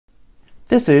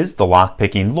This is the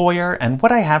Lockpicking Lawyer, and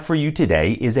what I have for you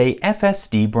today is a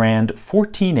FSD brand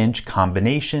 14-inch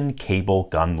combination cable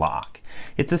gun lock.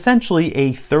 It's essentially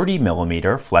a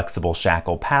 30mm flexible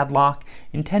shackle padlock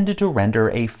intended to render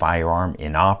a firearm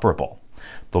inoperable.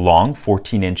 The long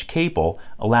 14-inch cable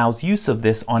allows use of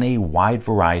this on a wide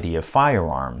variety of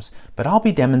firearms, but I'll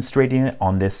be demonstrating it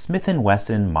on this Smith &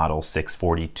 Wesson Model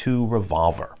 642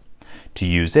 revolver. To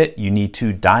use it, you need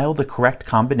to dial the correct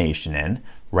combination in.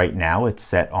 Right now it's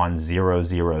set on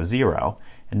 000,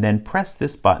 and then press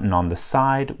this button on the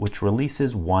side, which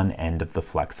releases one end of the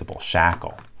flexible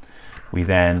shackle. We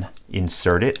then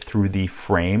insert it through the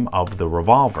frame of the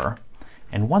revolver,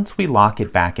 and once we lock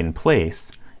it back in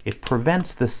place, it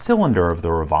prevents the cylinder of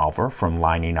the revolver from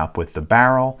lining up with the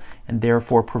barrel and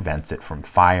therefore prevents it from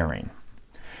firing.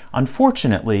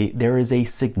 Unfortunately, there is a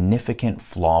significant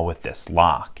flaw with this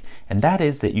lock, and that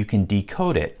is that you can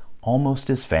decode it almost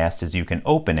as fast as you can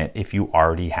open it if you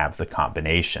already have the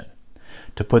combination.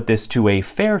 To put this to a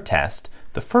fair test,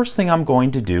 the first thing I'm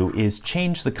going to do is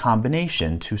change the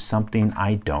combination to something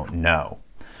I don't know.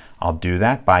 I'll do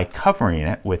that by covering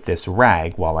it with this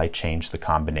rag while I change the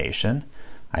combination.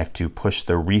 I have to push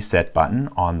the reset button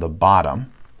on the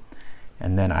bottom,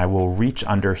 and then I will reach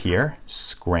under here,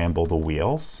 scramble the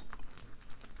wheels.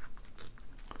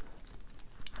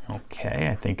 Okay,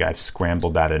 I think I've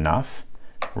scrambled that enough.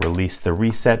 Release the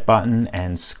reset button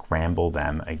and scramble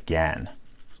them again.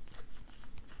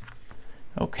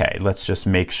 Okay, let's just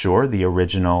make sure the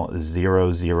original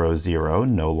 000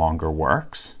 no longer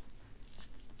works.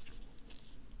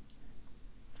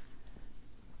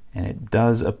 And it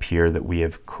does appear that we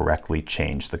have correctly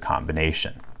changed the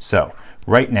combination. So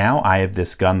right now I have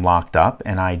this gun locked up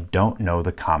and I don't know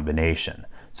the combination.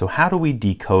 So how do we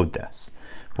decode this?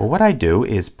 Well, what I do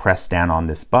is press down on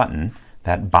this button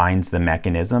that binds the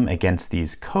mechanism against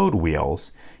these code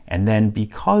wheels, and then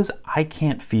because I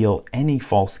can't feel any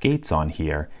false gates on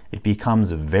here, it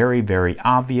becomes very, very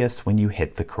obvious when you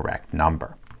hit the correct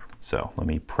number. So let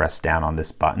me press down on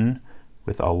this button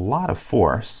with a lot of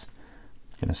force.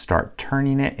 I'm going to start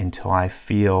turning it until I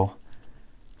feel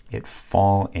it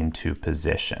fall into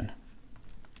position.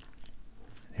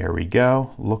 There we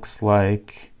go. Looks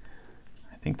like,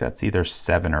 I think that's either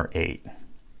 7 or 8.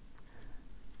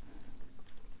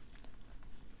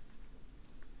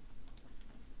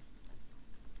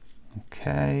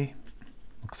 Okay,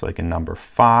 looks like a number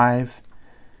 5.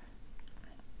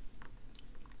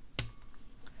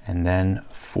 And then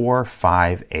 4,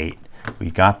 5, 8.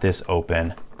 We got this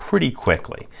open pretty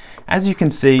quickly. As you can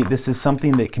see, this is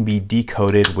something that can be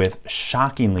decoded with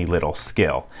shockingly little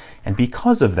skill. And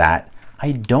because of that,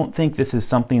 I don't think this is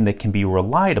something that can be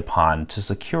relied upon to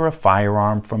secure a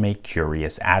firearm from a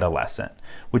curious adolescent,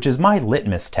 which is my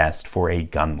litmus test for a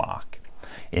gun lock.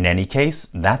 In any case,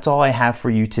 that's all I have for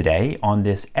you today on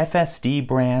this FSD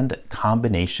brand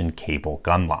combination cable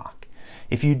gun lock.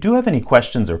 If you do have any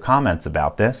questions or comments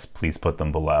about this, please put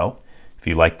them below. If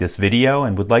you like this video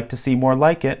and would like to see more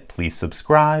like it, please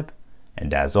subscribe.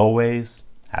 And as always,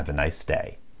 have a nice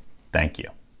day. Thank you.